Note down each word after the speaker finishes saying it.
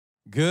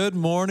Good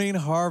morning,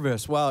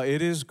 Harvest. Wow,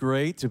 it is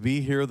great to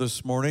be here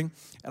this morning.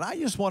 And I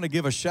just want to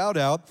give a shout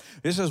out.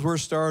 This is we're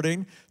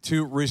starting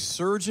to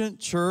Resurgent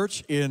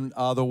Church in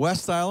the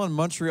West Island,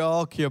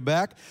 Montreal,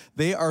 Quebec.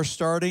 They are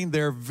starting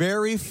their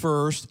very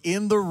first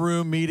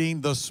in-the-room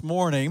meeting this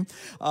morning.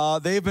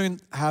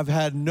 Have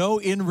had no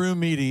in-room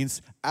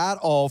meetings at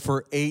all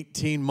for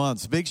 18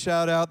 months. Big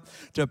shout out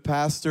to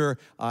Pastor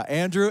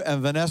Andrew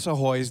and Vanessa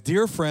Hoyes,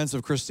 dear friends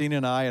of Christine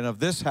and I and of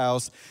this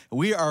house.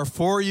 We are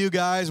for you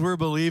guys. We're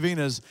believing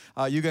as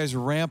you guys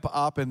ramp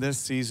up in this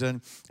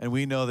season, and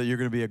we know that you're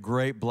going to be a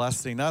great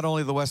blessing, not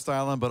only the West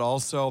Island, but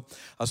also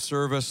a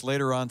service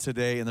later on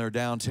today in their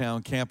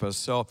downtown campus.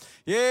 So,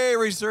 yay,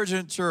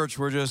 Resurgent Church.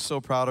 We're just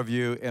so proud of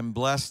you and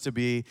blessed to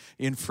be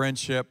in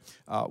friendship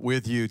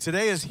with you.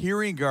 Today is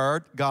Hearing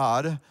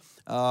God.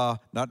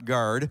 Not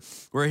guard.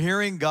 We're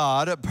hearing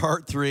God,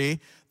 part 3,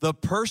 the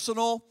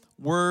personal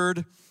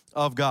word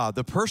of God.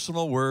 The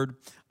personal word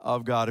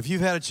of God. If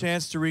you've had a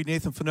chance to read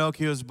Nathan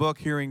Finocchio's book,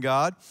 Hearing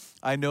God,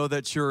 I know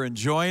that you're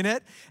enjoying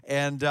it,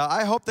 and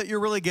I hope that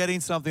you're really getting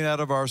something out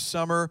of our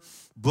summer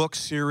book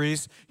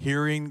series,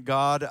 Hearing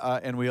God,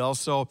 and we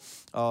also,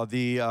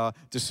 the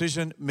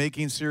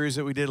decision-making series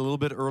that we did a little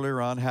bit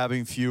earlier on,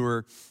 Having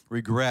Fewer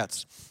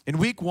Regrets. In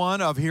week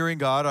 1 of Hearing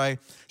God, I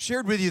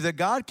shared with you that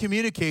God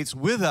communicates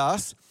with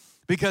us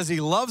because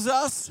He loves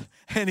us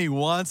and He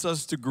wants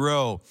us to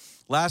grow.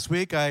 Last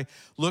week, I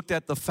looked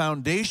at the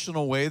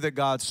foundational way that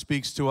God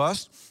speaks to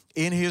us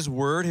in His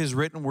Word, His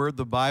written Word,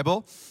 the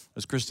Bible.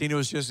 As Christina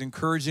was just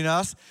encouraging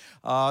us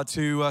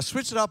to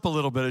switch it up a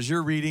little bit as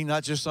you're reading,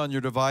 not just on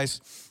your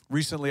device.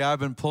 Recently, I've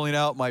been pulling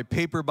out my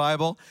paper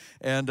Bible,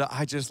 and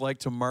I just like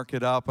to mark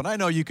it up. And I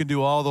know you can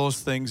do all those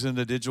things in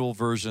the digital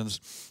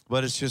versions,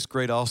 but it's just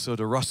great also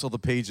to rustle the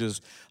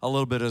pages a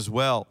little bit as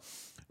well.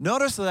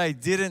 Notice that I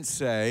didn't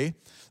say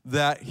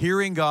that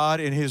hearing God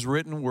in His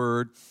written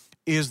Word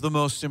is the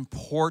most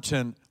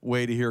important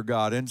way to hear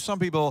God. And some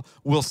people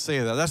will say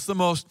that. That's the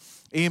most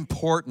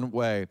important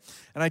way.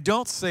 And I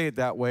don't say it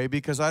that way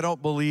because I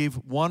don't believe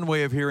one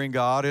way of hearing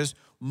God is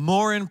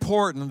more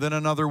important than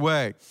another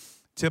way.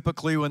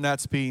 Typically, when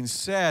that's being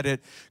said,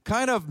 it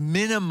kind of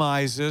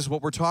minimizes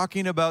what we're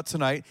talking about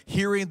tonight,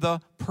 hearing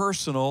the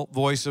personal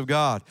voice of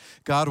God.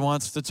 God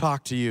wants to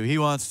talk to you. He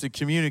wants to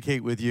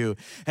communicate with you.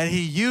 And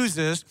He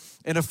uses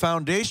in a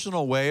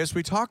foundational way, as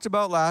we talked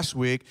about last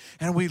week,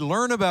 and we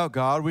learn about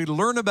God, we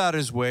learn about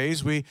His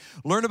ways, we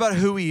learn about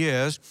who He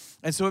is,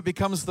 and so it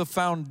becomes the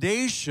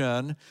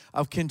foundation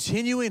of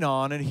continuing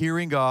on and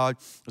hearing God,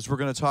 as we're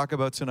going to talk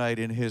about tonight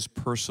in His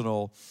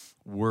personal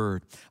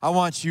word. I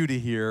want you to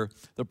hear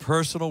the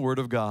personal word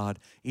of God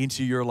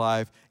into your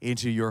life,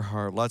 into your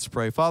heart. Let's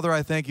pray. Father,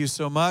 I thank you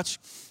so much.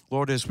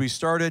 Lord, as we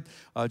started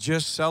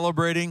just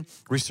celebrating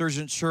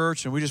Resurgent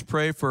Church, and we just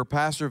pray for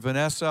Pastor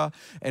Vanessa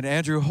and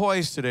Andrew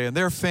Hoyes today and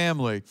their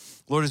family.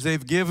 Lord, as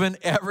they've given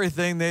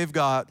everything they've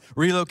got,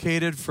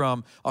 relocated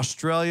from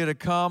Australia to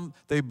come,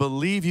 they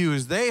believe you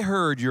as they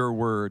heard your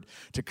word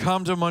to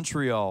come to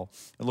Montreal.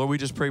 And Lord, we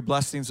just pray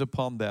blessings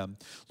upon them.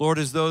 Lord,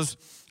 as those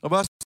of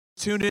us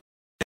tuned in,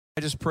 I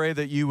just pray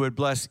that you would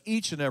bless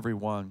each and every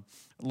one.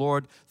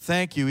 Lord,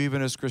 thank you,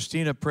 even as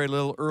Christina prayed a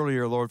little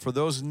earlier, Lord, for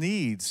those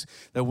needs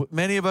that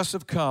many of us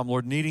have come,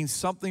 Lord, needing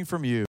something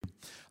from you.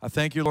 I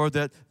thank you, Lord,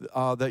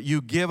 that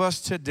you give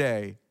us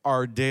today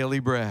our daily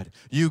bread.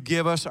 You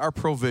give us our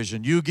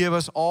provision. You give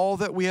us all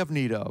that we have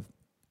need of.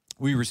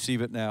 We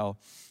receive it now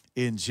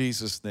in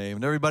Jesus' name.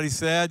 And everybody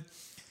said,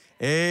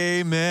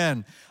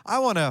 amen. I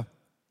want to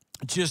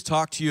just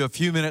talk to you a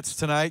few minutes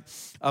tonight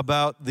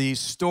about the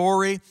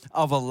story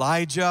of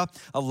Elijah.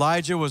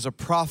 Elijah was a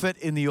prophet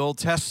in the Old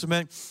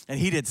Testament, and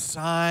he did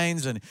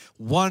signs and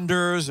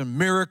wonders and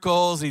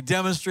miracles. He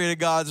demonstrated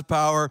God's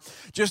power.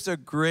 Just a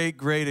great,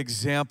 great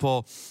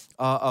example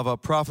of a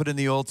prophet in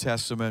the Old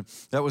Testament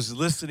that was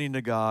listening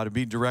to God and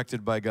being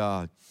directed by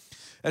God.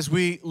 As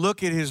we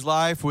look at his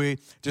life, we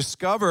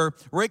discover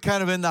right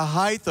kind of in the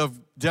height of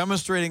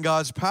demonstrating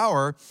God's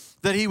power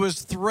that he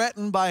was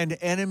threatened by an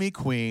enemy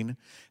queen,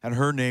 and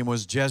her name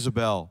was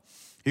Jezebel.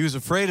 He was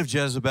afraid of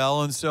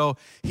Jezebel, and so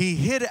he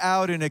hid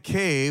out in a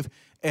cave,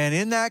 and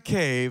in that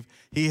cave,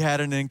 he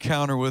had an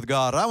encounter with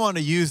God. I want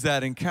to use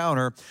that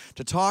encounter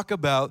to talk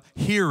about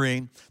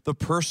hearing the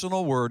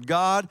personal word,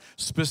 God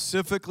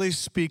specifically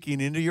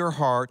speaking into your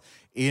heart,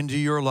 into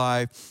your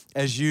life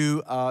as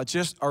you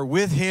just are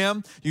with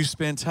him, you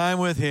spend time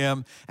with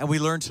him, and we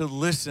learn to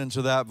listen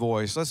to that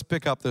voice. Let's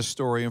pick up this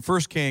story in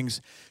 1 Kings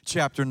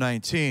chapter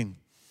 19.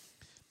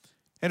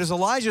 And as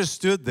Elijah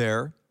stood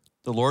there,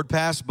 the Lord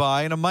passed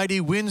by, and a mighty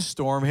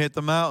windstorm hit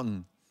the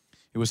mountain.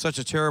 It was such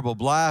a terrible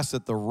blast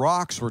that the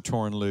rocks were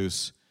torn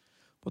loose.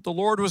 But the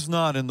Lord was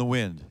not in the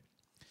wind.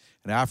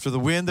 And after the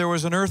wind there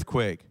was an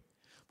earthquake.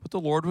 But the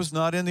Lord was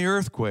not in the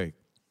earthquake.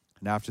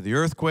 And after the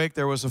earthquake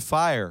there was a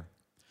fire.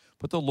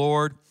 But the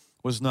Lord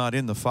was not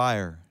in the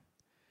fire.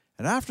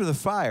 And after the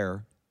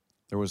fire,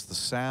 there was the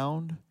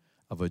sound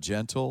of a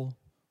gentle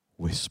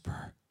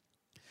whisper.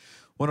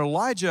 When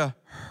Elijah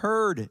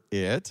heard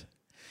it,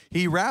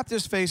 he wrapped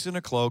his face in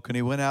a cloak, and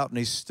he went out and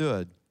he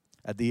stood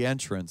at the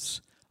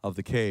entrance of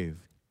the cave.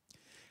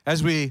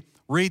 As we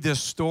read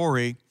this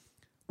story,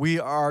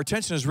 our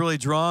attention is really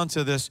drawn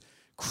to this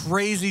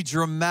crazy,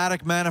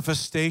 dramatic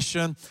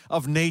manifestation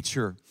of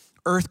nature,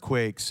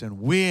 earthquakes and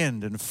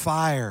wind and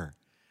fire.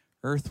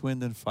 Earth,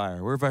 wind, and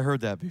fire. Where have I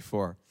heard that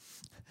before?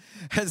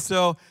 And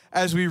so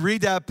as we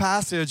read that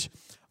passage,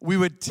 we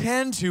would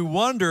tend to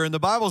wonder, and the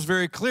Bible's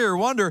very clear,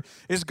 wonder,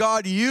 is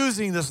God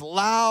using this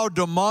loud,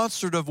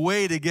 demonstrative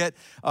way to get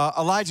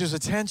Elijah's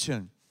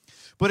attention?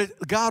 But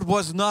God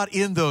was not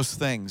in those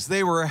things.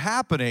 They were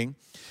happening,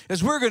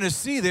 as we're going to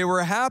see, they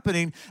were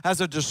happening as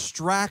a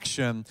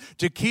distraction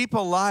to keep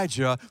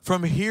Elijah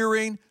from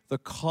hearing the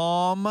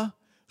calm,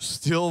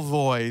 still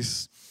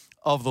voice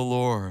of the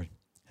Lord.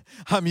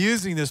 I'm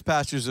using this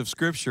passage of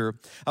Scripture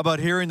about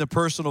hearing the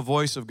personal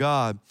voice of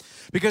God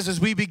because as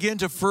we begin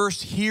to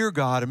first hear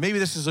God, and maybe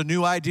this is a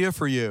new idea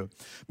for you,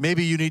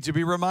 maybe you need to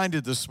be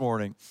reminded this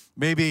morning.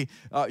 Maybe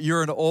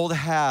you're an old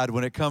hat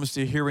when it comes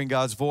to hearing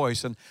God's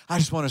voice, and I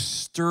just want to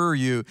stir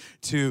you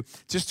to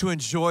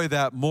enjoy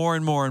that more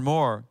and more and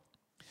more.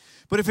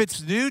 But if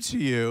it's new to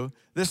you,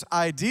 this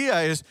idea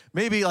is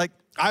maybe like,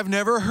 I've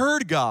never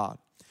heard God.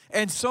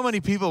 And so many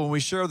people, when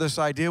we share this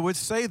idea, would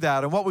say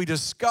that. And what we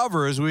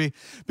discover as we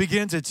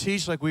begin to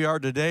teach like we are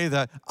today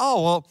that,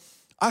 oh, well,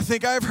 I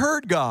think I've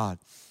heard God.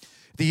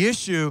 The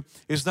issue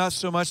is not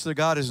so much that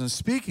God isn't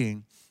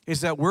speaking,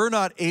 is that we're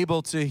not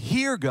able to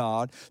hear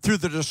God through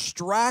the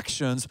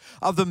distractions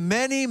of the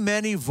many,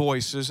 many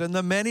voices and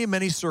the many,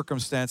 many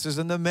circumstances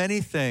and the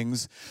many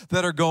things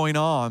that are going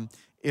on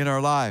in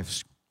our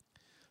lives.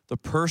 The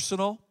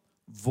personal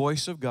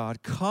voice of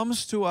God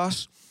comes to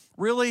us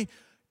really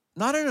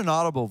not in an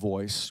audible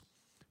voice,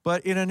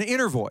 but in an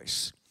inner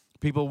voice.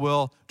 People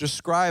will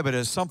describe it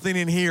as something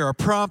in here, a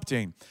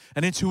prompting,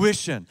 an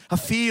intuition, a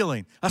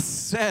feeling, a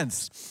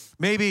sense.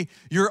 Maybe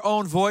your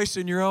own voice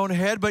in your own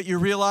head, but you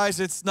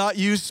realize it's not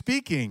you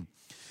speaking.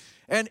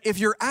 And if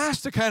you're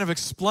asked to kind of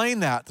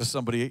explain that to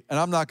somebody, and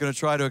I'm not going to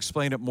try to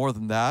explain it more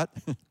than that,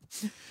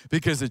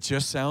 because it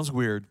just sounds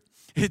weird.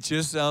 It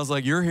just sounds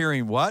like you're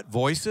hearing what?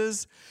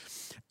 Voices?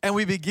 And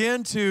we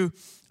begin to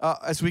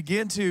as we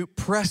begin to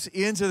press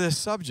into this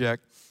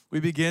subject, we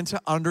begin to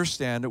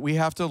understand that we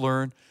have to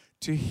learn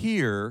to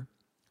hear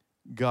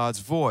God's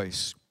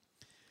voice.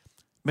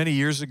 Many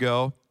years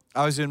ago,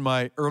 I was in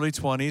my early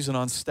 20s and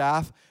on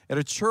staff at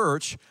a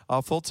church.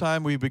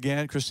 Full-time,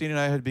 Christine and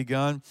I had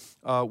begun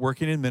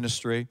working in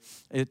ministry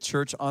at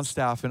church on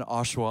staff in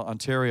Oshawa,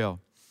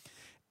 Ontario.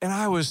 And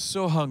I was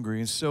so hungry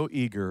and so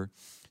eager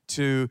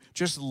to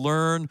just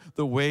learn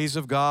the ways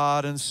of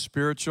God and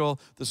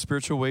the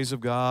spiritual ways of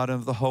God and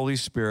of the Holy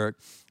Spirit.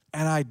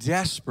 And I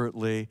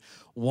desperately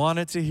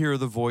wanted to hear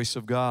the voice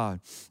of God.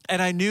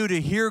 And I knew to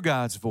hear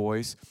God's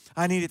voice,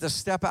 I needed to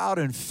step out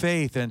in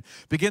faith and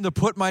begin to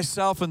put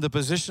myself in the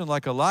position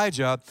like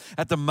Elijah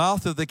at the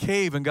mouth of the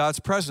cave in God's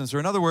presence. Or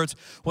in other words,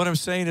 what I'm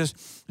saying is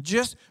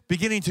just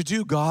beginning to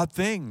do God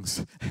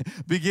things,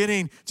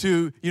 beginning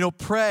to,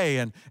 pray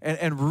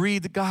and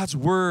read God's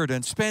word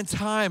and spend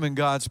time in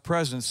God's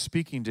presence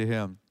speaking to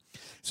him.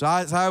 So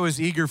as I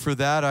was eager for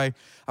that, I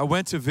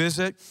went to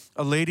visit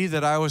a lady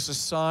that I was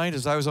assigned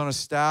as I was on a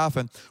staff,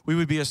 and we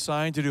would be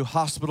assigned to do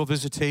hospital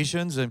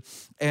visitations.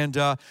 And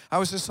I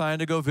was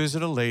assigned to go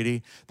visit a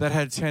lady that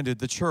had attended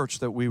the church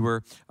that we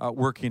were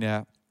working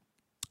at.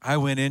 I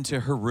went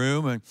into her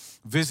room and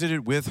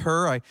visited with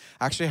her. I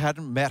actually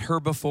hadn't met her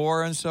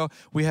before, and so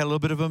we had a little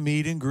bit of a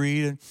meet and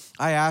greet, and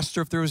I asked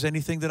her if there was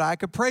anything that I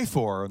could pray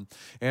for.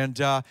 And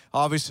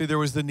obviously there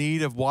was the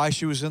need of why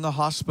she was in the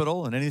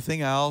hospital and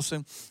anything else,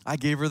 and I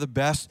gave her the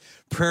best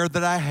prayer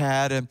that I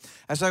had. And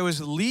as I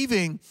was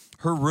leaving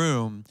her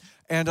room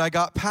and I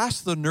got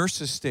past the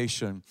nurse's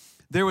station,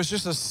 there was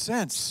just a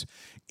sense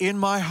in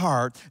my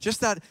heart,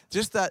 just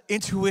that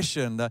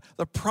intuition, the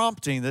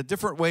prompting, the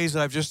different ways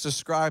that I've just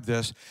described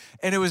this.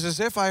 And it was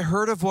as if I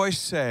heard a voice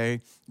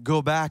say,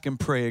 go back and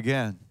pray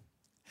again.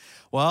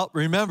 Well,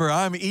 remember,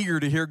 I'm eager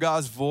to hear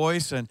God's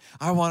voice, and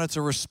I wanted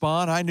to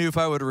respond. I knew if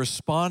I would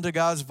respond to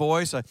God's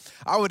voice,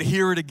 I would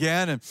hear it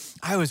again, and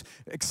I was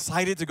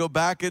excited to go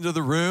back into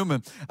the room,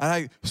 and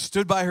I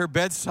stood by her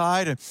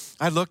bedside, and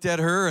I looked at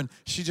her, and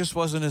she just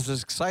wasn't as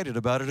excited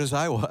about it as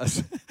I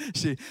was.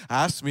 She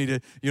asked me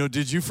to,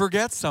 did you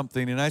forget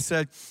something? And I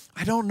said,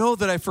 I don't know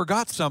that I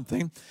forgot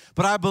something,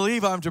 but I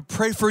believe I'm to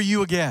pray for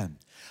you again.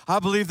 I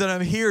believe that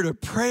I'm here to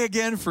pray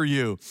again for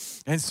you.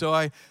 And so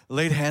I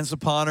laid hands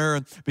upon her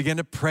and began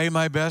to pray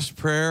my best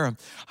prayer. And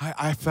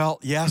I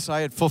felt, yes,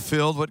 I had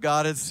fulfilled what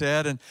God had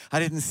said, and I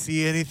didn't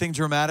see anything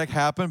dramatic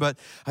happen, but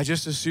I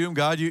just assumed,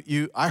 God,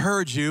 I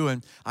heard you,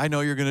 and I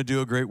know you're going to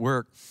do a great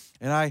work.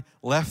 And I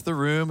left the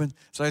room, and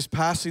as I was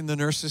passing the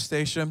nurse's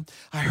station,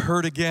 I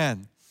heard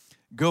again,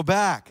 go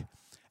back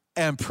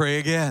and pray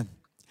again.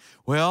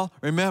 Well,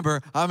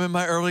 remember, I'm in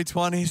my early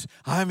 20s.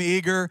 I'm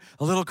eager,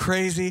 a little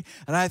crazy,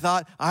 and I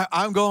thought,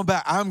 I'm going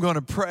back. I'm going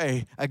to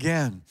pray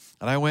again.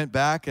 And I went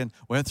back and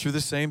went through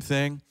the same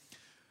thing.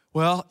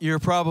 Well, you're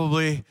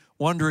probably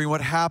wondering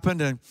what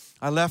happened, and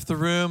I left the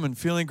room and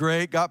feeling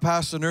great, got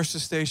past the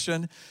nurse's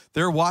station.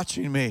 They're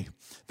watching me.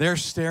 They're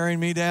staring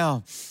me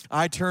down.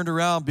 I turned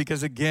around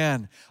because,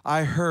 again,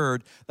 I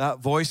heard that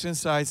voice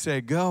inside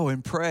say, go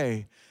and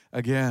pray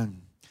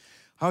again.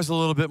 I was a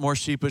little bit more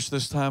sheepish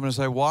this time, and as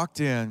I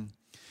walked in,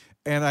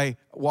 and I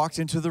walked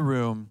into the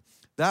room,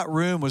 that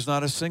room was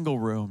not a single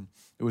room.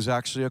 It was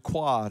actually a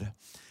quad.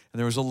 And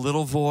there was a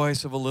little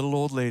voice of a little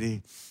old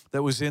lady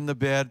that was in the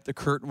bed. The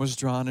curtain was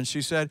drawn, and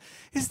she said,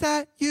 is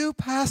that you,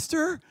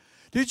 Pastor?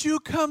 Did you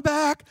come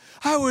back?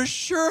 I was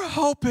sure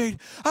hoping.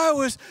 I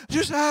was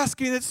just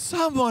asking that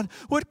someone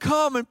would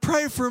come and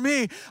pray for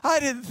me. I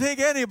didn't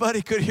think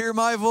anybody could hear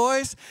my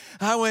voice.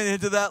 I went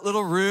into that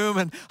little room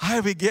and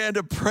I began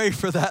to pray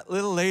for that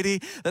little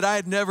lady that I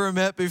had never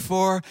met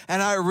before.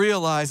 And I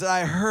realized that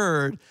I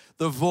heard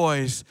the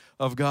voice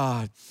of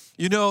God.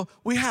 You know,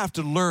 we have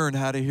to learn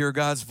how to hear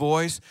God's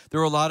voice. There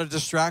were a lot of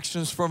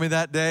distractions for me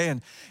that day,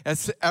 and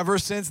ever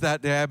since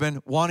that day, I've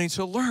been wanting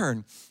to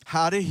learn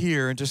how to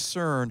hear and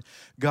discern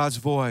God's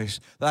voice,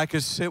 that I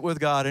could sit with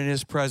God in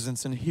His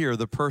presence and hear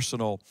the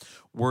personal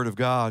Word of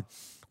God.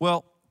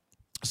 Well,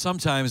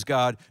 sometimes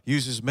God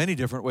uses many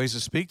different ways to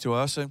speak to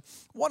us, and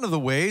one of the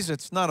ways,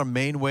 it's not a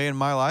main way in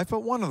my life,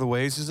 but one of the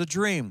ways is a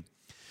dream.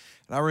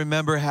 I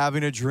remember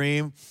having a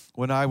dream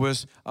when I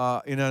was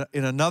in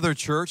another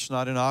church,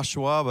 not in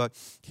Oshawa,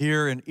 but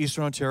here in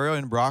Eastern Ontario,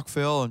 in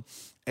Brockville,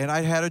 and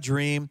I had a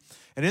dream.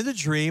 And in the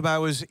dream, I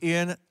was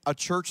in a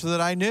church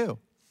that I knew.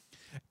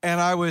 And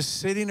I was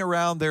sitting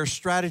around their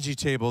strategy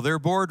table, their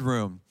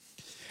boardroom.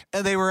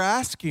 And they were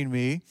asking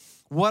me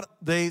what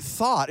they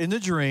thought, in the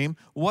dream,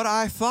 what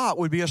I thought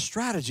would be a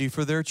strategy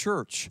for their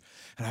church.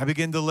 And I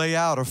began to lay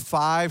out a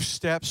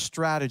 5-step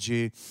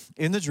strategy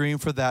in the dream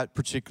for that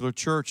particular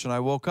church. And I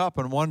woke up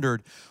and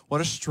wondered,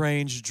 what a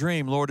strange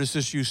dream. Lord, is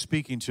this you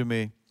speaking to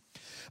me?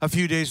 A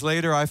few days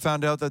later, I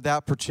found out that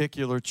that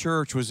particular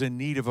church was in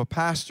need of a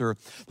pastor,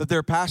 that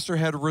their pastor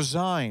had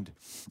resigned,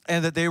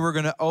 and that they were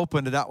going to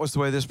open, and that was the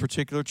way this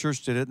particular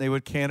church did it. And they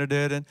would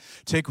candidate and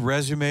take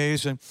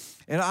resumes. And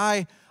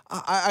I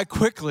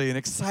quickly and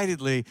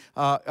excitedly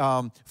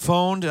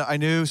phoned. I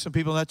knew some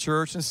people in that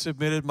church and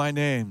submitted my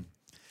name.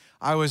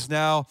 I was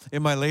now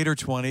in my later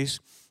 20s,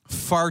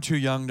 far too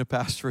young to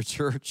pastor a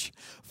church,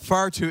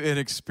 far too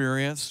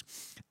inexperienced.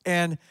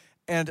 And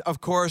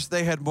of course,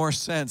 they had more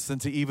sense than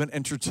to even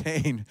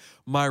entertain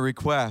my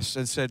request,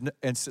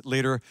 and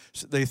later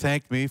they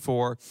thanked me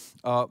for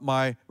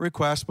my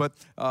request, but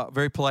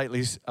very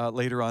politely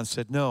later on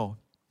said no.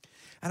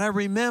 And I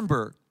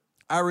remember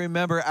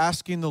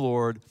asking the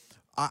Lord,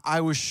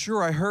 I was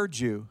sure I heard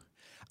you.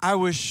 I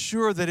was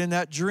sure that in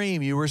that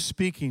dream you were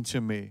speaking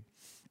to me.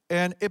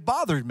 And it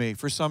bothered me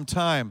for some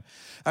time.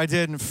 I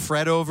didn't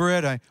fret over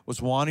it. I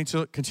was wanting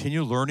to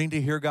continue learning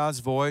to hear God's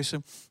voice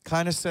and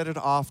kind of set it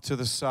off to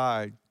the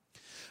side.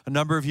 A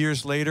number of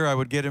years later, I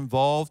would get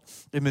involved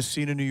in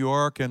Messina, New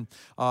York, and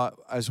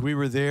as we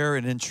were there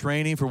and in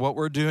training for what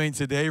we're doing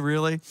today,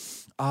 really,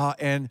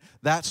 and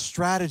that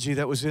strategy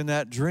that was in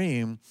that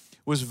dream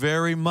was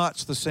very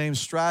much the same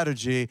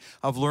strategy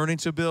of learning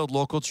to build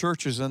local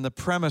churches and the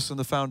premise and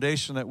the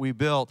foundation that we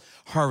built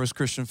Harvest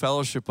Christian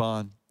Fellowship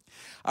on.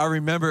 I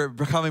remember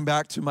coming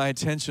back to my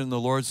attention, the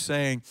Lord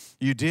saying,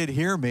 you did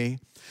hear me,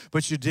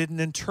 but you didn't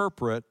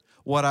interpret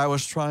what I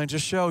was trying to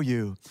show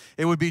you.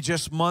 It would be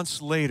just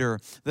months later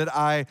that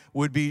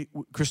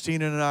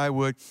Christina and I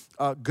would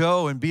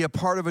go and be a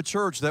part of a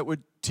church that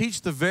would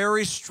teach the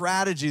very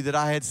strategy that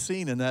I had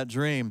seen in that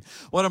dream.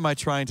 What am I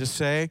trying to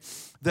say?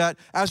 That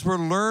as we're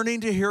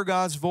learning to hear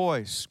God's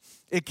voice,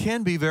 it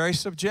can be very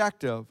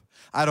subjective.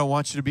 I don't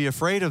want you to be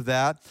afraid of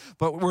that,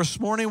 but this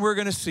morning we're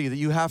going to see that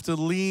you have to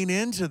lean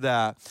into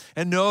that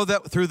and know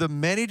that through the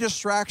many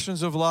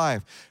distractions of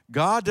life,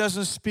 God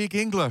doesn't speak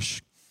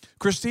English.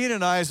 Christine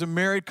and I, as a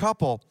married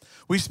couple,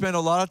 we spend a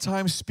lot of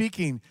time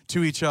speaking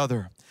to each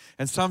other.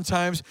 And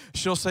sometimes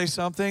she'll say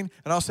something,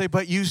 and I'll say,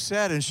 but you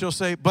said, and she'll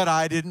say, but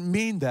I didn't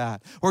mean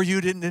that, or you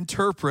didn't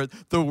interpret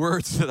the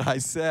words that I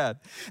said.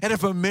 And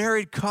if a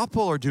married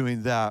couple are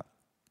doing that,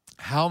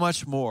 how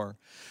much more?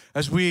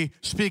 As we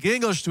speak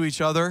English to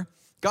each other,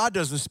 God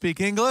doesn't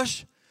speak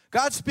English.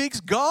 God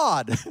speaks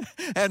God.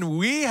 And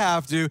we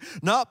have to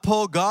not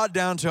pull God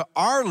down to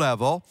our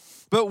level,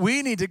 but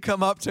we need to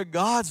come up to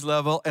God's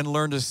level and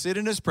learn to sit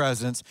in His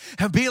presence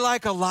and be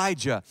like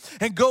Elijah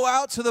and go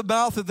out to the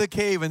mouth of the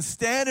cave and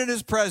stand in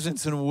His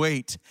presence and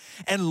wait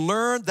and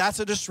learn. That's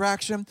a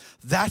distraction.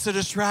 That's a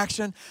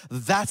distraction.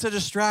 That's a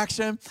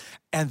distraction.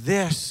 And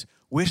this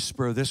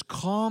whisper, this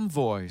calm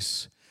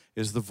voice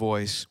is the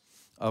voice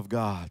of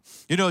God.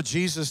 You know,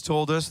 Jesus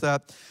told us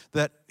that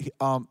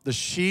the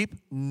sheep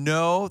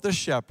know the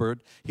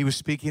shepherd. He was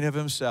speaking of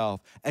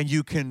Himself. And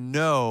you can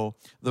know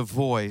the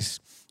voice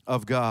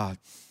of God.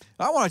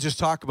 I want to just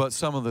talk about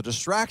some of the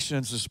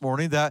distractions this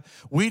morning that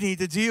we need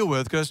to deal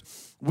with, because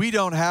we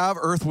don't have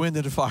earth, wind,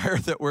 and fire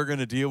that we're going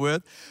to deal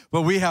with,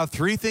 but we have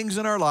 3 things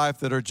in our life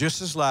that are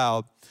just as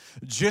loud,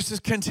 just as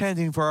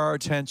contending for our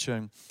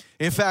attention.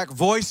 In fact,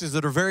 voices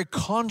that are very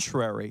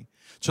contrary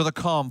to the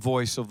calm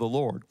voice of the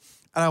Lord.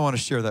 And I want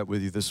to share that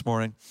with you this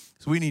morning.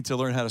 So we need to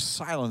learn how to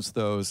silence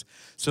those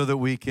so that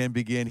we can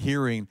begin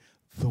hearing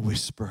the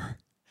whisper.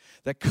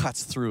 that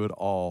cuts through it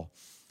all.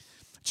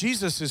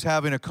 Jesus is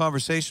having a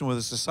conversation with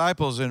his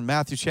disciples in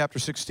Matthew chapter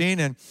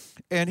 16,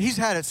 and he's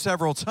had it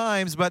several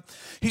times, but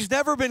he's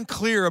never been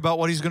clear about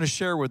what he's going to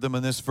share with them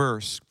in this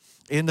verse.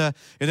 In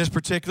this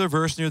particular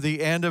verse, near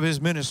the end of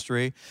his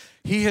ministry,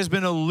 he has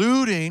been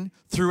alluding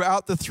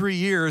throughout the 3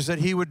 years that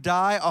he would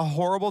die a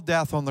horrible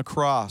death on the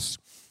cross.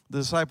 The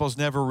disciples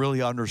never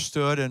really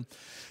understood, and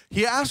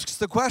he asks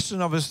the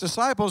question of his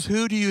disciples,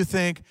 who do you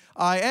think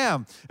I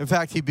am? In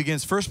fact, he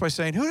begins first by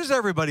saying, who does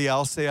everybody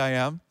else say I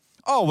am?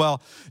 Oh,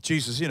 well,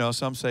 Jesus,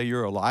 some say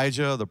you're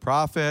Elijah, the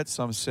prophet.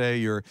 Some say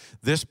you're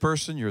this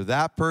person, you're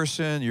that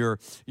person.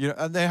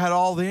 And they had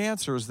all the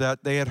answers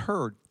that they had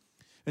heard.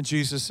 And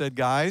Jesus said,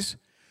 guys,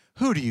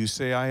 who do you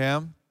say I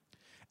am?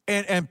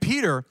 And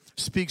Peter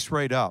speaks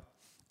right up.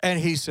 And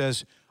he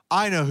says,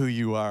 I know who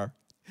you are.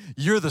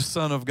 You're the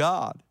Son of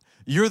God.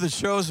 You're the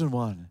chosen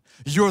one.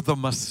 You're the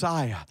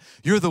Messiah.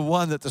 You're the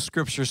one that the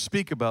scriptures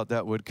speak about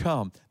that would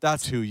come.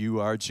 That's who you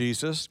are,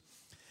 Jesus.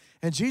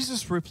 And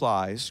Jesus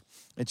replies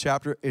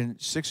in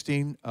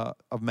 16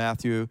 of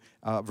Matthew,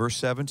 verse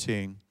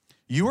 17,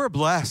 you are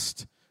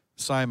blessed,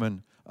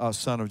 Simon,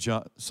 son of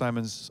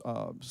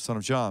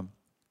John.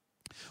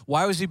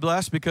 Why was he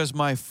blessed? Because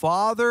my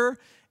Father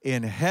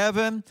in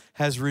heaven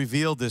has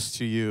revealed this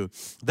to you.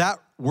 That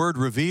word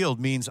revealed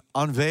means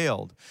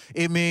unveiled.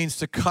 It means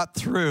to cut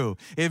through.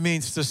 It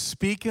means to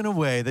speak in a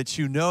way that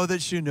you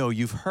know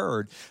you've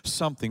heard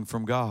something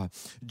from God.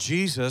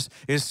 Jesus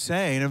is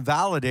saying and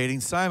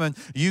validating, Simon,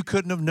 you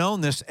couldn't have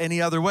known this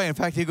any other way. In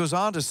fact, he goes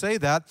on to say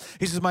that.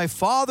 He says, my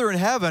Father in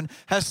heaven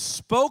has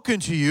spoken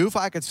to you, if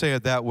I could say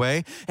it that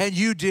way, and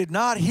you did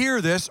not hear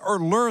this or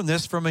learn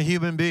this from a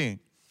human being.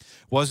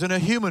 Wasn't a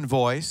human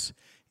voice.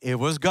 It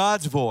was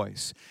God's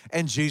voice.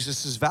 And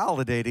Jesus is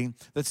validating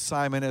that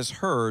Simon has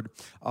heard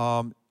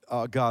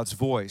God's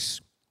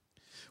voice.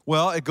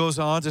 Well, it goes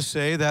on to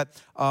say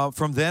that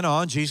from then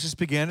on, Jesus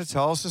began to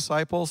tell his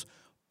disciples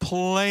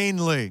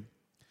plainly,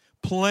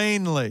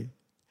 clearly.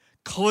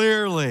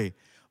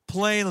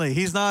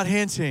 He's not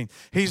hinting.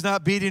 He's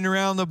not beating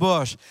around the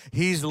bush.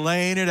 He's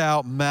laying it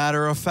out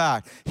matter of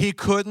fact. He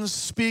couldn't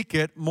speak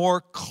it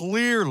more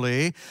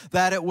clearly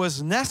that it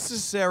was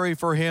necessary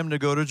for him to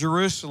go to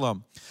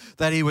Jerusalem,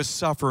 that he would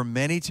suffer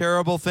many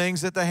terrible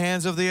things at the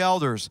hands of the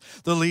elders,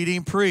 the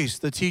leading priests,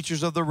 the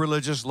teachers of the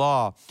religious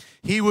law.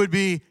 He would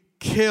be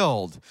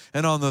killed,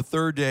 and on the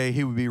third day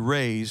he would be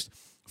raised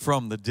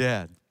from the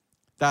dead.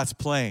 That's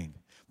plain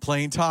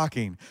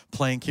talking,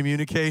 plain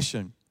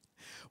communication.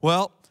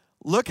 Well,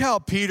 look how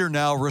Peter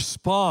now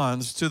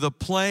responds to the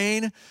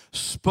plain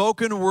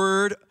spoken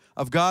word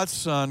of God's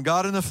Son,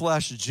 God in the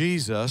flesh,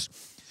 Jesus.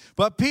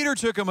 But Peter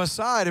took him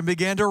aside and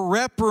began to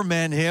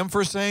reprimand him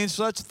for saying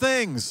such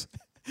things.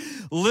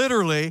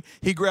 Literally,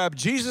 he grabbed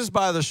Jesus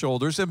by the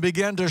shoulders and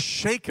began to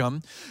shake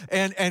him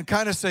and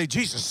kind of say,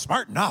 Jesus,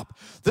 smarten up.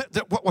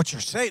 What you're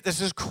saying,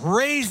 this is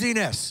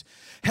craziness.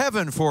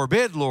 Heaven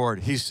forbid,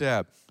 Lord, he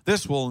said.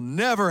 This will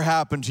never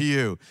happen to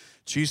you.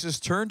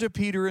 Jesus turned to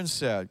Peter and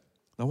said,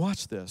 now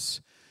watch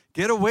this.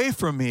 Get away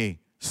from me,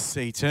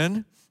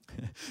 Satan.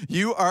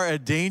 You are a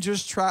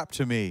dangerous trap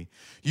to me.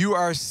 You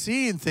are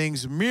seeing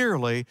things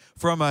merely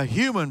from a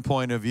human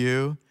point of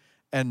view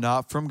and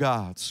not from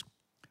God's.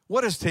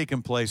 What has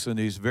taken place in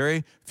these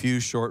very few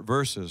short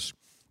verses?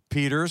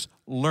 Peter's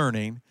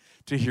learning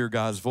to hear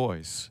God's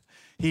voice.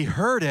 He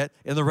heard it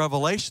in the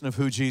revelation of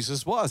who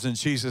Jesus was, and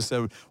Jesus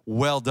said,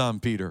 well done,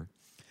 Peter.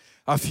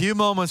 A few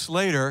moments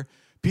later,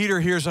 Peter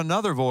hears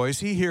another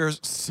voice. He hears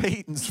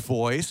Satan's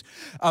voice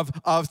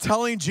of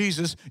telling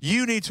Jesus,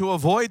 you need to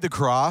avoid the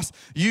cross.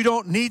 You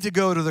don't need to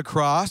go to the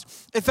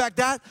cross. In fact,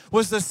 that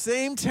was the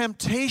same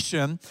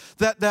temptation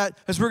that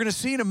as we're going to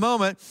see in a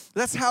moment,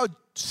 that's how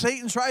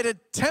Satan tried to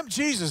tempt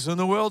Jesus in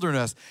the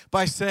wilderness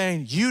by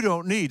saying, you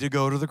don't need to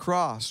go to the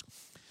cross.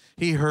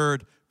 He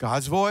heard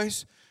God's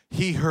voice.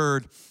 He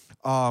heard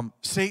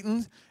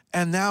Satan.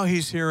 And now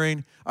he's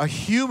hearing a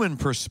human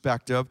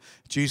perspective.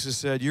 Jesus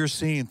said, you're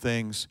seeing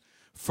things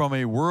from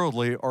a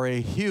worldly or a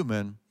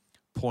human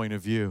point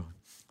of view.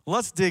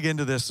 Let's dig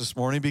into this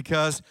morning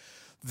because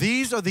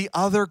these are the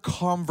other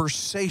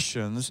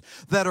conversations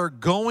that are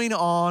going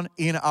on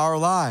in our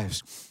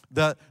lives.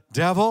 The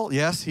devil,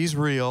 yes, he's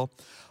real.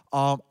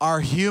 Our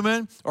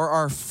human or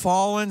our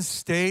fallen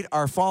state,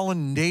 our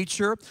fallen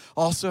nature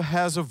also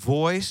has a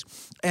voice,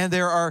 and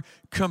there are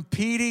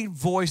competing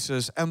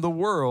voices, and the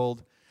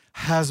world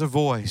has a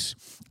voice.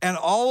 And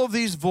all of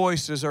these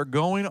voices are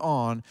going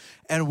on,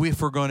 and if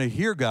we're going to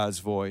hear God's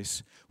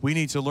voice, we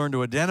need to learn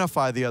to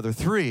identify the other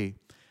three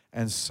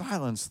and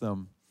silence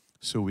them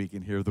so we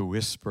can hear the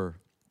whisper.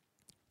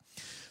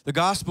 The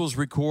Gospels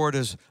record,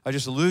 as I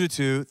just alluded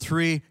to,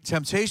 3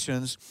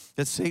 temptations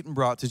that Satan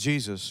brought to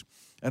Jesus,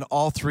 and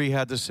all 3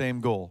 had the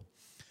same goal,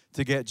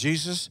 to get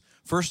Jesus,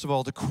 first of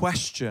all, to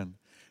question,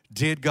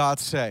 did God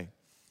say?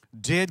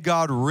 Did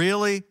God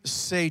really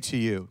say to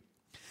you?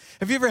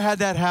 Have you ever had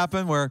that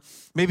happen where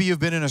maybe you've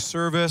been in a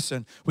service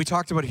and we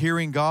talked about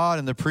hearing God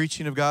and the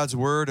preaching of God's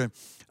word, and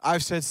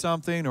I've said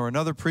something or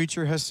another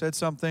preacher has said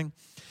something,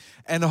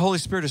 and the Holy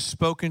Spirit has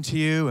spoken to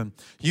you, and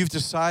you've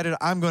decided,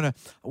 I'm gonna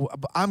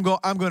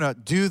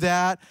do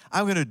that.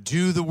 I'm gonna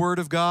do the Word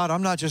of God.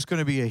 I'm not just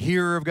gonna be a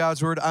hearer of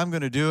God's Word. I'm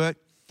gonna do it.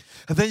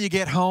 And then you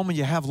get home and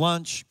you have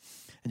lunch,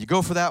 and you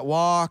go for that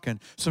walk, and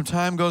some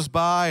time goes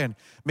by, and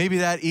maybe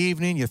that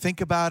evening you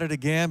think about it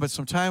again, but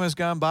some time has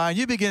gone by, and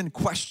you begin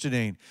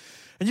questioning,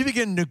 and you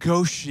begin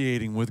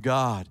negotiating with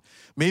God.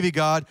 Maybe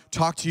God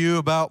talked to you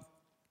about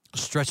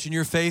stretching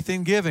your faith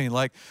in giving,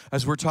 like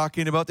as we're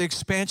talking about the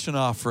expansion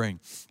offering.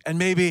 And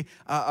maybe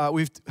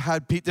we've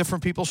had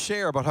different people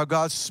share about how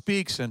God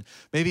speaks, and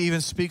maybe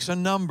even speaks a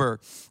number.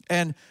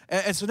 And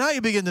so now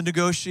you begin to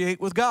negotiate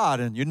with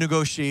God, and you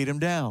negotiate him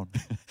down.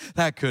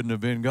 That couldn't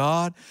have been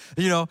God,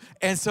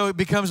 and so it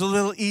becomes a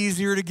little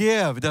easier to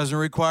give. It doesn't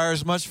require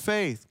as much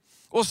faith.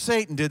 Well,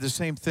 Satan did the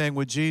same thing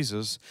with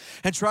Jesus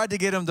and tried to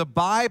get him to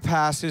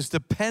bypass his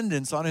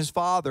dependence on his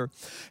Father.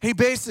 He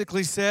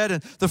basically said in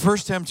the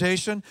first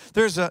temptation,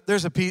 there's a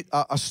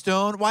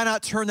stone. Why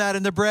not turn that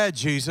into bread,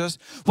 Jesus?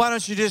 Why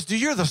don't you just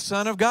you're the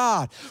Son of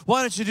God. Why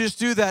don't you just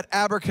do that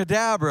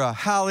abracadabra,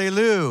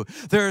 hallelujah.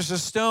 There's a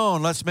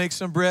stone. Let's make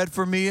some bread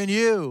for me and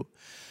you.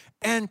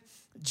 And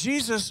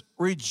Jesus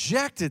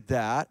rejected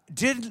that,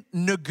 didn't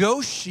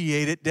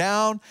negotiate it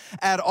down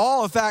at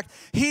all. In fact,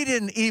 he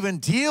didn't even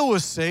deal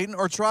with Satan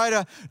or try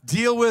to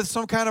deal with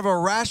some kind of a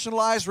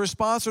rationalized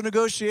response or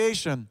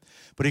negotiation.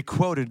 But he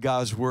quoted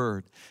God's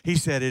word. He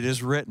said, "It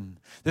is written."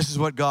 This is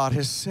what God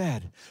has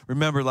said.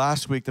 Remember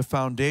last week, the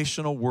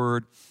foundational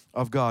word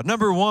of God.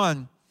 Number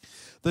one,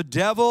 the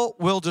devil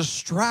will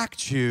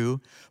distract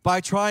you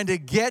by trying to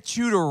get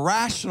you to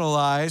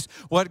rationalize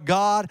what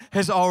God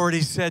has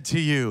already said to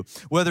you,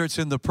 whether it's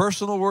in the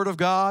personal Word of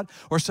God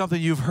or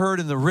something you've heard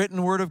in the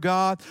written Word of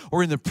God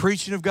or in the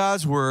preaching of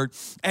God's Word,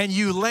 and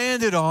you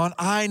landed on,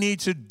 I need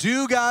to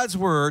do God's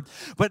Word,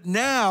 but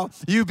now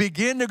you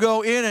begin to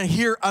go in and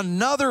hear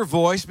another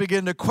voice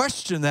begin to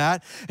question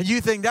that, and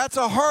you think that's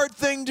a hard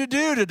thing to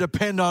do, to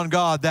depend on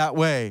God that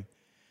way.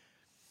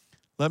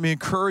 Let me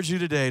encourage you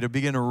today to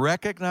begin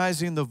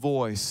recognizing the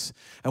voice.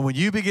 And when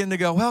you begin to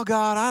go, well,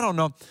 God, I don't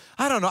know.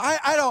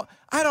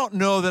 I don't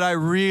know that I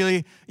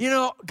really,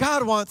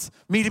 God wants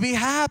me to be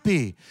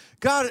happy.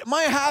 God,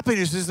 my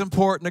happiness is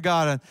important to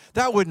God, and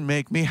that wouldn't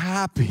make me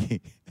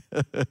happy.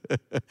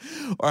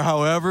 Or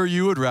however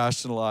you would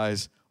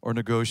rationalize or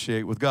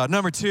negotiate with God.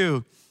 Number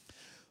two,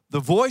 the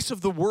voice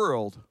of the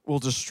world will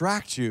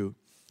distract you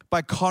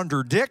by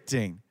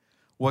contradicting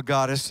what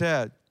God has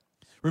said.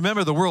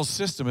 Remember, the world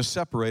system is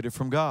separated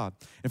from God.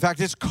 In fact,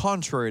 it's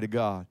contrary to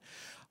God.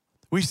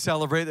 We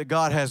celebrate that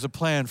God has a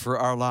plan for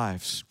our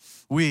lives.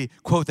 We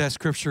quote that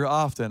scripture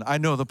often. I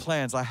know the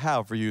plans I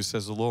have for you,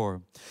 says the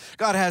Lord.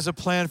 God has a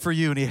plan for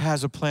you, and he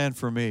has a plan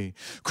for me.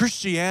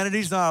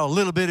 Christianity's not a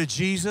little bit of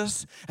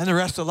Jesus, and the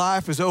rest of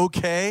life is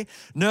okay.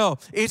 No,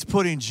 it's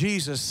putting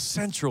Jesus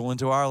central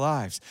into our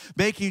lives,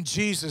 making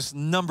Jesus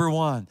number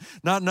one,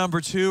 not number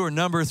two or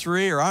number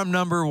three, or I'm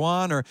number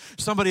one, or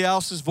somebody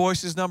else's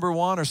voice is number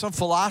one, or some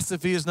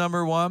philosophy is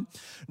number one.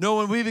 No,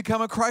 when we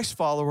become a Christ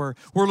follower,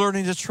 we're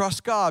learning to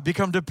trust God,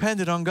 become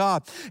dependent on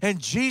God, and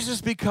Jesus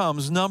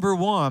becomes number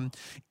one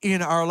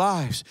in our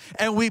lives.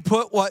 And we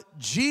put what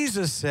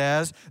Jesus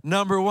says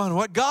number one,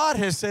 what God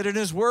has said in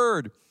his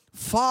word.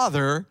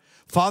 Father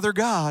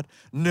God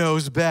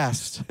knows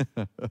best.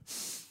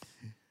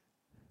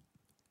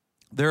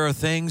 There are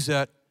things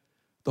that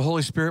the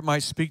Holy Spirit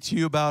might speak to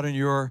you about in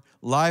your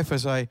life,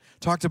 as I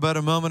talked about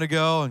a moment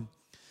ago, and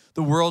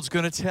the world's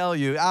going to tell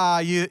you,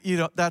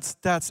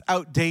 that's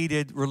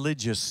outdated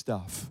religious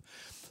stuff.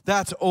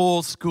 That's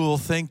old school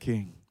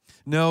thinking.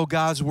 No,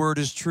 God's word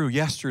is true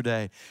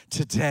yesterday,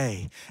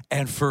 today,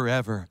 and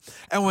forever.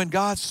 And when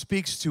God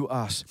speaks to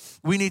us,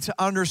 we need to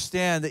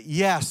understand that,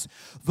 yes,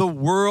 the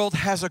world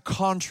has a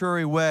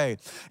contrary way.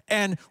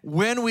 And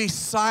when we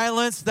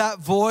silence that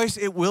voice,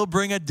 it will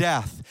bring a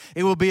death.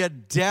 It will be a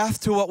death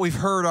to what we've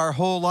heard our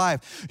whole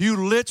life.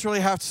 You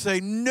literally have to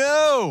say,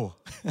 no,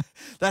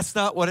 that's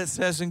not what it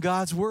says in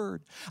God's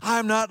word.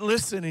 I'm not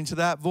listening to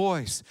that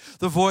voice.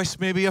 The voice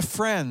maybe of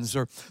friends,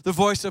 or the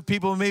voice of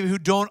people maybe who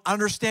don't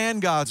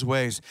understand God's ways,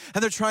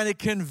 and they're trying to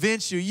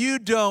convince you, you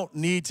don't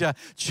need to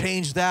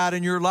change that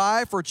in your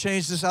life or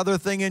change this other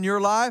thing in your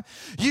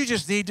life. You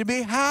just need to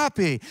be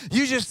happy.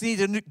 You just need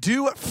to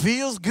do what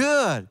feels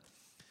good.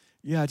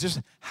 Yeah, just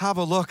have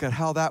a look at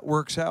how that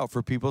works out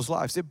for people's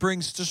lives. It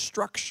brings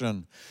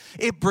destruction.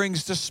 It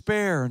brings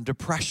despair and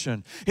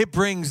depression. It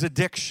brings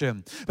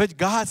addiction. But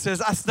God says,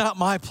 that's not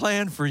my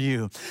plan for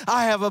you.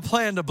 I have a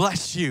plan to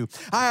bless you.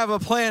 I have a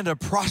plan to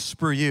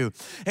prosper you.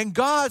 And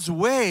God's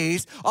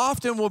ways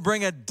often will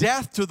bring a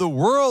death to the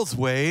world's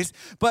ways.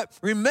 But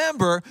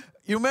remember,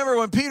 you remember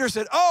when Peter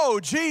said,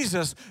 oh,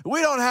 Jesus,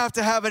 we don't have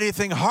to have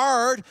anything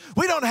hard.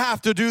 We don't have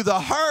to do the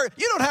hard.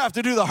 You don't have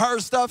to do the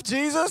hard stuff,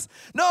 Jesus.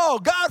 No,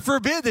 God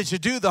forbid that you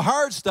do the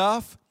hard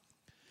stuff.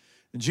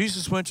 And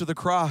Jesus went to the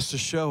cross to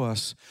show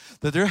us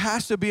that there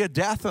has to be a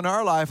death in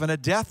our life and a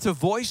death to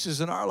voices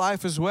in our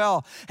life as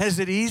well. And is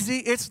it easy?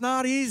 It's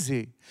not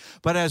easy.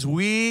 But as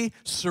we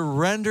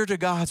surrender to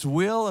God's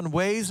will and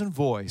ways and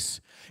voice,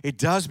 it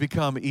does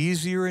become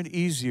easier and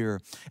easier,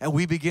 and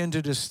we begin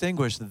to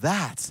distinguish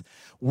that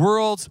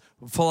world's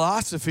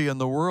philosophy and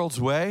the world's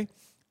way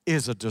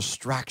is a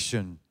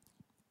distraction.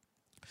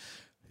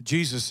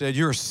 Jesus said,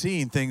 you're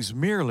seeing things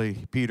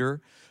merely,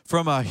 Peter,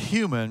 from a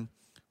human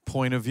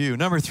point of view.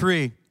 Number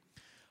 3,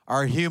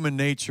 our human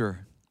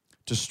nature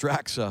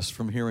distracts us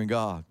from hearing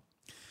God.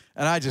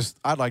 And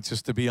I'd like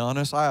just to be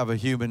honest, I have a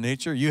human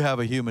nature, you have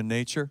a human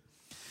nature.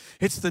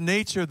 It's the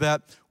nature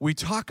that we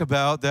talk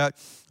about, that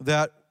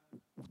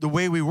the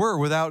way we were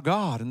without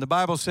God. And the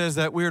Bible says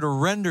that we are to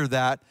render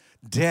that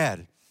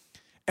dead.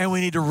 And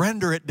we need to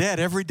render it dead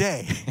every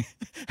day,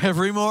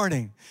 every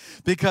morning.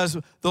 Because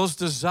those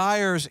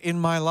desires in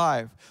my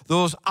life,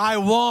 those I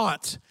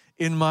want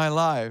in my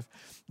life,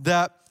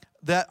 that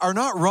are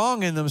not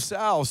wrong in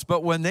themselves,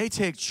 but when they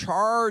take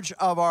charge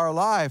of our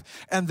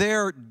life and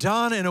they're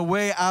done in a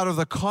way out of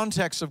the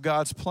context of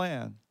God's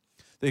plan,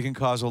 they can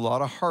cause a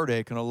lot of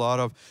heartache and a lot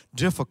of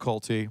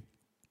difficulty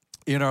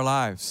in our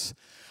lives.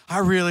 I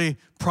really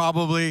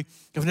probably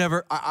have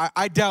never,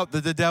 I doubt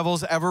that the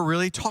devil's ever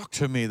really talked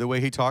to me the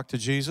way he talked to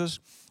Jesus.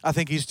 I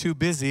think he's too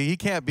busy. He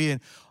can't be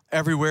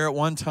everywhere at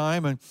one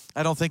time, and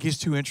I don't think he's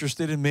too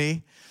interested in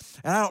me.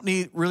 And I don't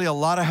need really a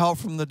lot of help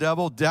from the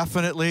devil.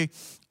 Definitely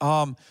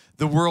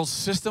the world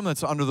system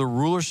that's under the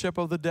rulership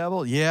of the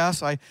devil.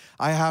 Yes, I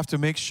have to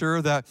make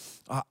sure that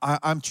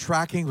I'm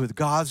tracking with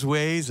God's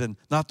ways and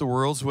not the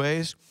world's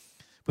ways.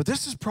 But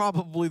this is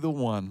probably the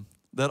one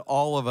that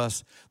all of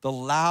us, the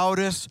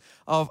loudest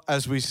of,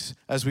 as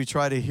we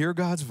try to hear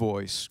God's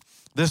voice,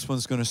 this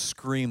one's going to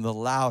scream the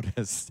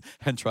loudest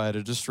and try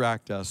to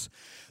distract us.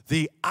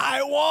 The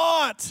I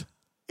want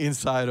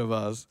inside of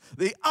us.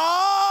 The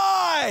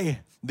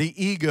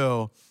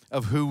ego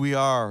of who we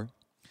are.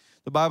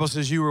 The Bible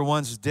says you were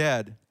once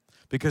dead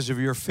because of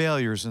your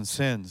failures and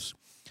sins.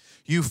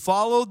 You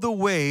followed the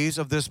ways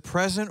of this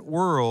present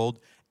world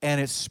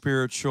and its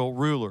spiritual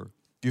ruler.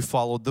 You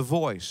followed the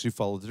voice. You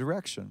followed the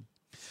direction.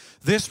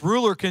 This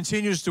ruler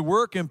continues to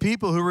work in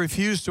people who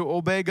refuse to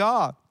obey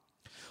God.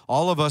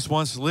 All of us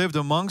once lived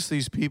amongst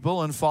these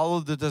people and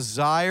followed the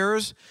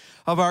desires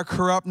of our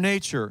corrupt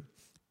nature.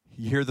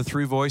 You hear the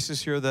 3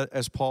 voices here that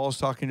as Paul is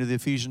talking to the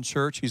Ephesian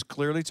church, he's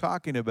clearly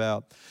talking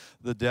about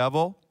the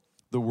devil,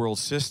 the world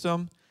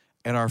system,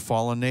 and our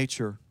fallen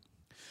nature.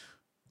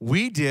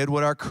 We did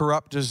what our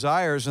corrupt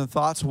desires and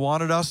thoughts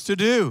wanted us to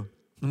do.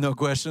 No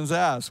questions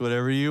asked.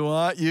 Whatever you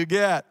want, you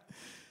get.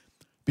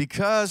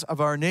 Because of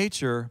our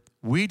nature,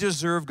 we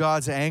deserve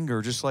God's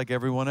anger just like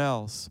everyone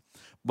else.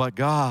 But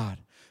God,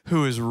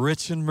 who is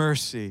rich in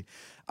mercy,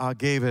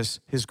 gave us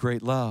his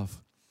great love.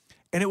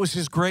 And it was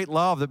his great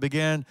love that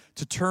began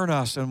to turn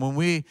us. And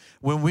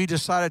when we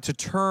decided to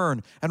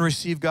turn and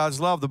receive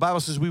God's love, the Bible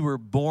says we were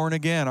born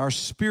again. Our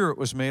spirit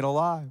was made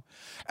alive.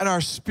 And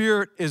our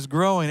spirit is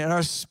growing. And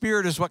our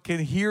spirit is what can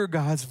hear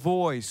God's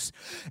voice.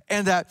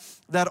 And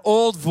that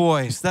old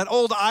voice, that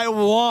old I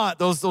want,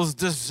 those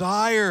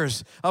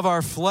desires of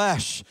our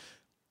flesh,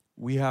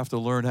 we have to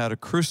learn how to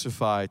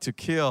crucify, to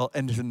kill,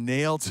 and to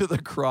nail to the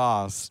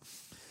cross.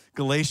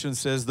 Galatians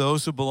says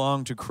those who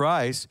belong to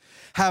Christ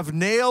have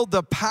nailed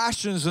the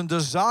passions and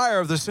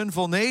desire of the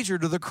sinful nature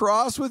to the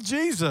cross with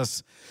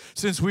Jesus.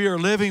 Since we are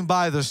living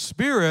by the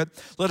Spirit,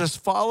 let us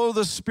follow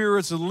the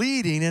Spirit's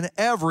leading in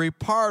every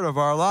part of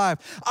our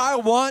life. I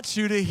want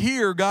you to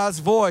hear God's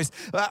voice.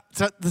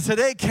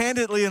 Today,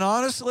 candidly and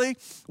honestly,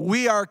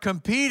 we are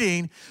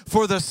competing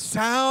for the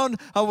sound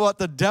of what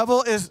the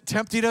devil is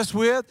tempting us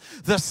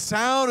with, the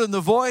sound and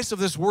the voice of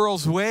this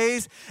world's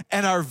ways,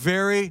 and our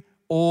very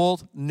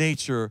old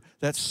nature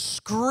that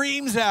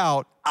screams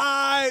out,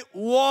 I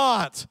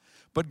want.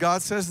 But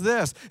God says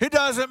this, it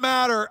doesn't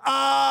matter,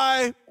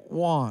 I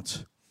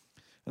want.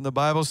 And the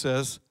Bible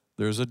says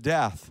there's a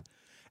death.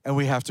 And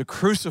we have to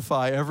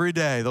crucify every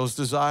day those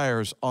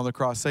desires on the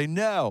cross. Say,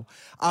 no,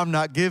 I'm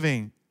not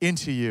giving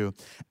into you.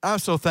 I'm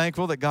so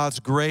thankful that God's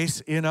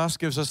grace in us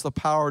gives us the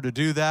power to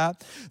do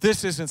that.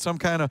 This isn't some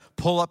kind of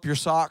pull up your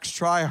socks,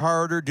 try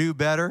harder, do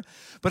better.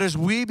 But as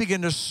we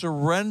begin to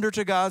surrender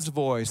to God's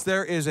voice,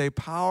 there is a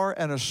power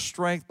and a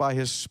strength by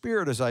his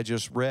Spirit, as I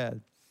just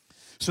read,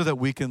 so that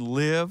we can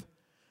live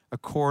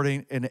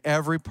according in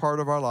every part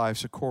of our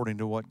lives according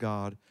to what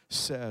God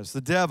says. The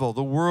devil,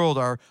 the world,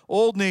 our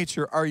old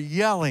nature are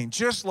yelling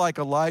just like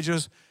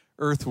Elijah's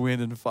earth,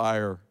 wind, and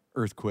fire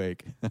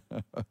earthquake.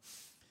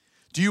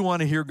 Do you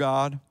want to hear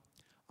God?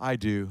 I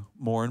do,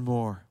 more and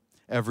more,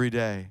 every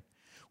day.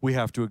 We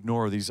have to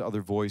ignore these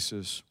other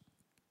voices.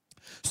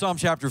 Psalm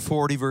chapter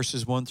 40,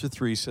 verses 1 through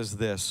 3 says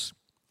this,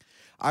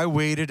 I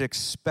waited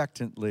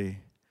expectantly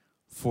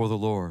for the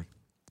Lord.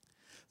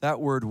 That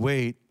word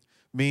wait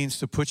means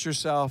to put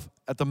yourself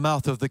at the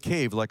mouth of the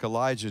cave like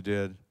Elijah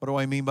did. What do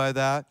I mean by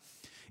that?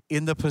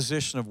 In the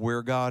position of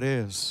where God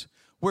is.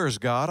 Where's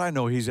God? I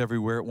know he's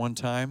everywhere at one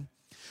time.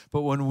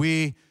 But when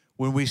we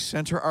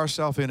center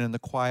ourselves in the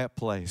quiet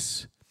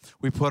place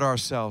we put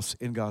ourselves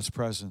in God's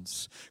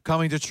presence.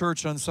 Coming to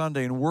church on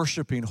Sunday and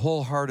worshiping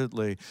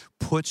wholeheartedly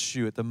puts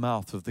you at the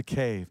mouth of the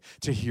cave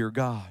to hear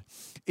God.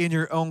 In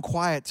your own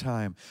quiet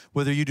time,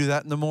 whether you do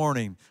that in the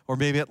morning or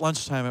maybe at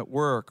lunchtime at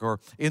work or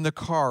in the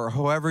car, or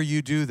however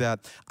you do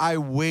that, I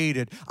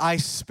waited, I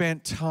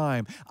spent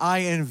time, I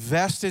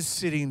invested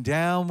sitting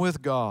down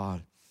with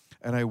God,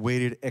 and I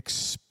waited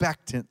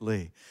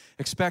expectantly.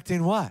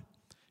 Expecting what?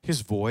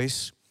 His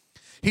voice.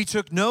 He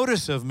took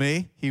notice of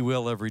me, he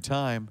will every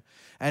time,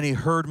 and he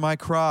heard my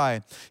cry.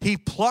 He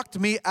plucked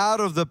me out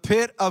of the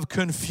pit of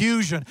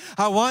confusion.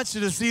 I want you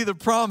to see the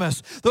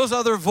promise. Those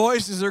other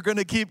voices are going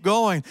to keep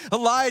going.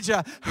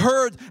 Elijah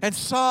heard and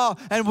saw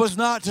and was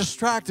not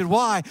distracted.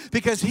 Why?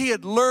 Because he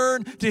had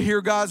learned to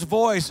hear God's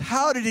voice.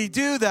 How did he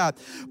do that?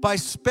 By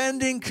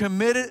spending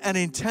committed and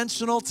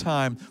intentional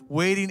time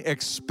waiting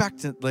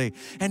expectantly.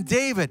 And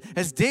David,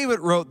 as David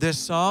wrote this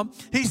psalm,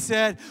 he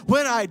said,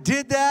 when I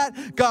did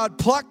that, God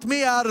plucked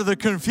me out of the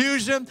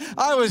confusion.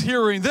 I was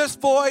hearing this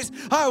voice.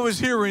 I was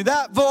hearing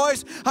that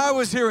voice. I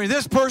was hearing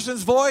this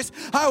person's voice.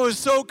 I was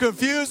so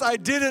confused. I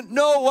didn't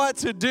know what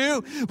to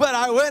do, but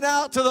I went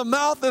out to the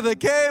mouth of the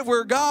cave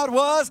where God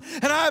was,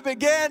 and I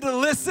began to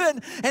listen,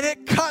 and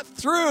it cut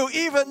through.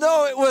 Even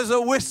though it was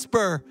a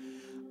whisper,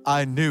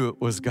 I knew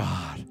it was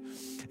God.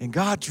 And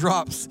God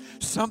drops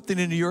something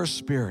into your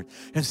spirit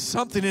and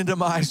something into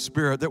my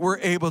spirit that we're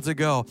able to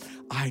go,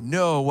 I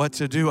know what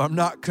to do. I'm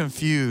not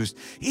confused.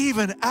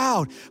 Even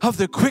out of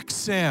the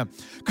quicksand.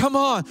 Come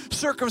on,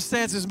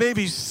 circumstances may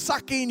be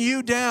sucking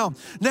you down.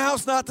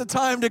 Now's not the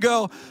time to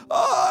go,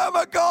 oh, I'm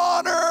a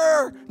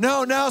goner.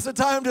 No, now's the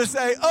time to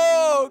say,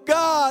 oh,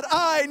 God,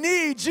 I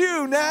need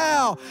you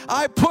now.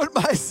 I put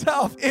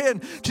myself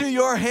into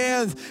your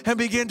hands and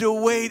begin to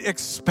wait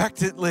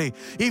expectantly.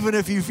 Even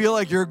if you feel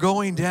like you're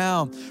going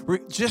down,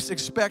 just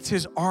expect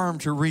his arm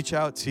to reach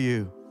out to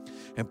you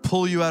and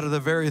pull you out of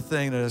the very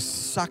thing that is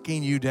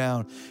sucking you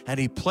down. And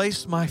he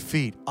placed my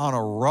feet on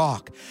a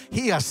rock.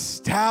 He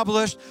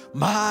established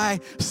my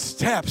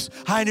steps.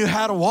 I knew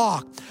how to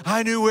walk.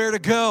 I knew where to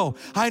go.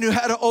 I knew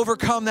how to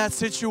overcome that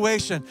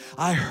situation.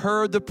 I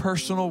heard the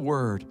personal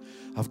word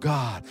of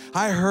God.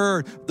 I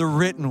heard the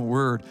written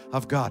word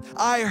of God.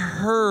 I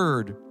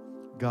heard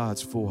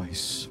God's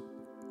voice.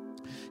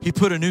 He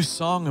put a new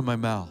song in my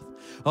mouth.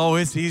 Oh,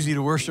 it's easy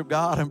to worship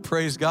God and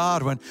praise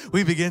God when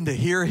we begin to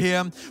hear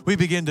him. We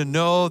begin to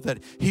know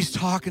that he's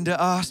talking to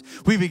us.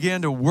 We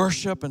begin to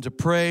worship and to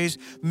praise.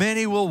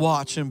 Many will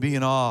watch and be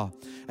in awe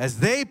as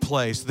they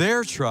place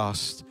their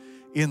trust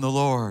in the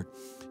Lord.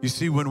 You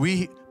see, when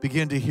we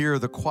begin to hear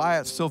the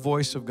quiet, still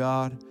voice of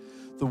God,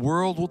 the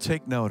world will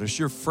take notice.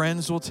 Your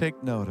friends will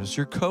take notice.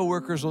 Your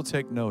coworkers will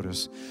take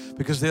notice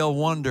because they'll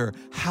wonder,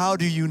 how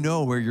do you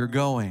know where you're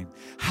going?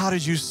 How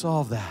did you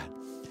solve that?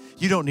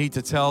 You don't need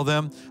to tell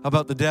them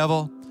about the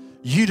devil.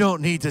 You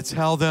don't need to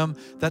tell them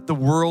that the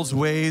world's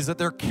ways, that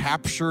they're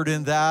captured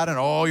in that, and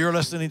oh, you're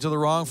listening to the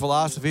wrong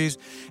philosophies,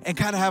 and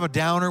kind of have a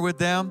downer with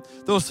them.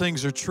 Those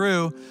things are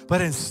true, but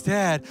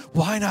instead,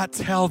 why not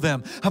tell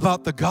them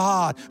about the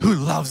God who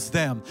loves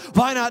them?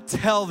 Why not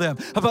tell them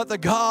about the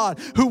God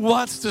who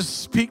wants to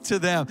speak to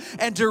them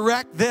and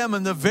direct them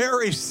in the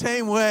very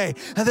same way?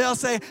 And they'll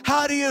say,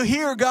 how do you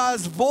hear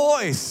God's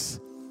voice?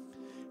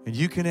 And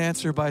you can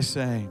answer by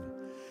saying,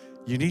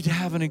 you need to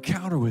have an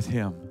encounter with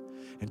him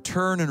and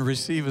turn and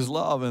receive his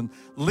love and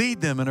lead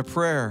them in a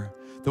prayer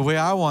the way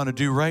I want to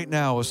do right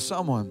now with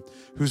someone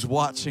who's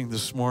watching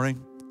this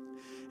morning.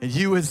 And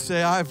you would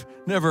say, I've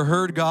never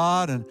heard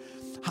God, and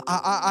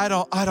I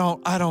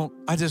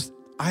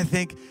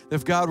think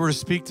if God were to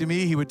speak to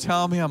me, he would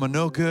tell me I'm a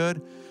no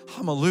good,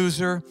 I'm a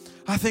loser.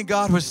 I think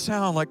God would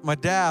sound like my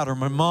dad or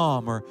my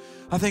mom, or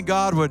I think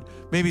God would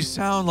maybe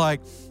sound like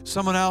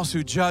someone else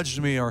who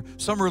judged me, or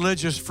some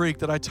religious freak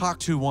that I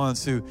talked to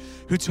once who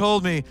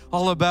told me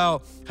all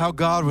about how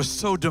God was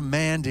so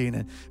demanding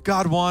and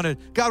God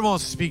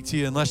won't speak to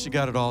you unless you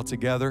got it all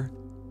together.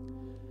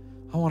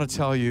 I want to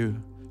tell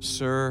you,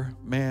 sir,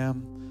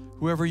 ma'am,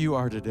 whoever you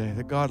are today,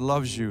 that God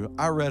loves you.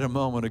 I read a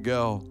moment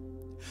ago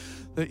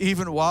that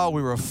even while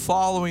we were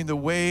following the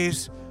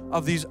ways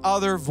of these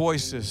other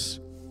voices,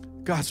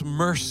 God's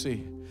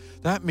mercy,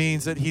 that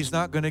means that he's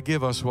not going to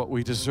give us what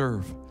we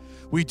deserve.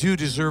 We do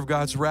deserve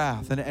God's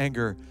wrath and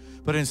anger,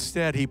 but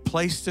instead he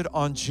placed it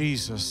on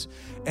Jesus.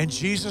 And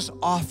Jesus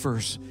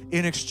offers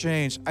in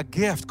exchange a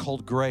gift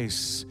called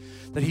grace,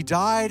 that he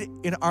died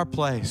in our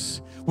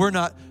place.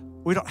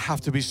 We don't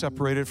have to be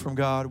separated from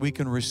God. We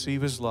can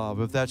receive his love.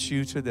 If that's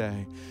you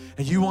today,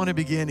 and you want to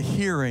begin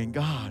hearing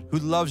God who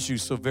loves you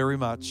so very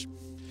much,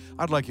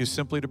 I'd like you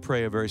simply to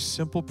pray a very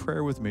simple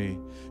prayer with me.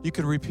 You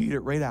can repeat it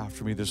right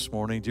after me this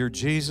morning. Dear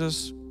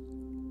Jesus,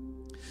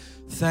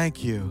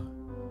 thank you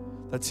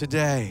that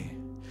today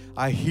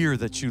I hear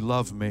that you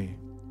love me.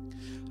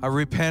 I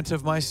repent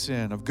of my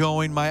sin, of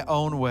going my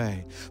own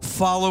way,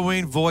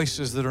 following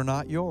voices that are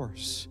not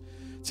yours.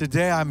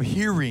 Today I'm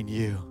hearing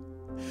you.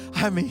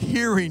 I'm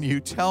hearing you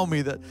tell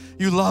me that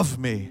you love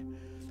me.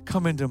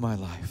 Come into my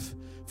life.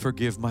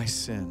 Forgive my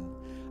sin.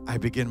 I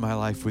begin my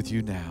life with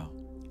you now.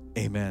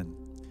 Amen.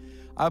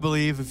 I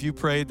believe if you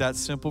prayed that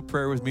simple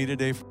prayer with me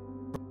today,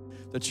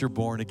 that you're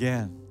born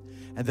again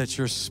and that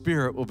your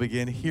spirit will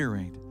begin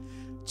hearing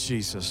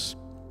Jesus.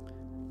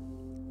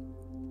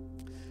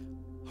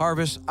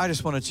 Harvest, I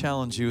just want to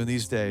challenge you in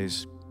these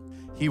days.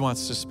 He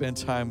wants to spend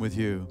time with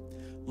you.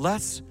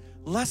 Let's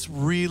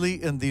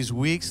really, in these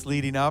weeks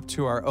leading up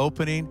to our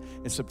opening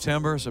in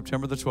September the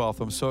 12th,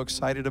 I'm so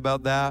excited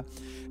about that.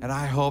 And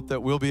I hope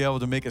that we'll be able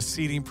to make a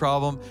seating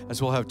problem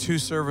as we'll have 2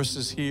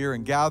 services here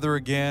and gather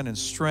again in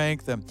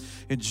strength and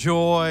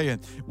enjoy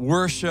and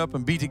worship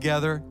and be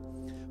together.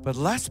 But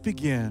let's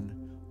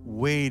begin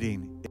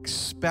waiting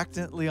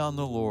expectantly on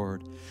the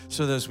Lord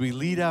so that as we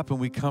lead up and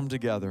we come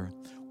together,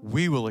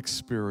 we will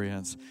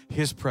experience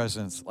His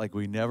presence like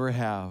we never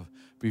have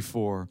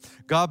before.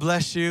 God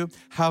bless you.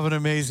 Have an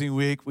amazing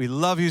week. We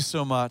love you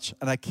so much,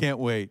 and I can't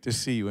wait to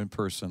see you in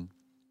person.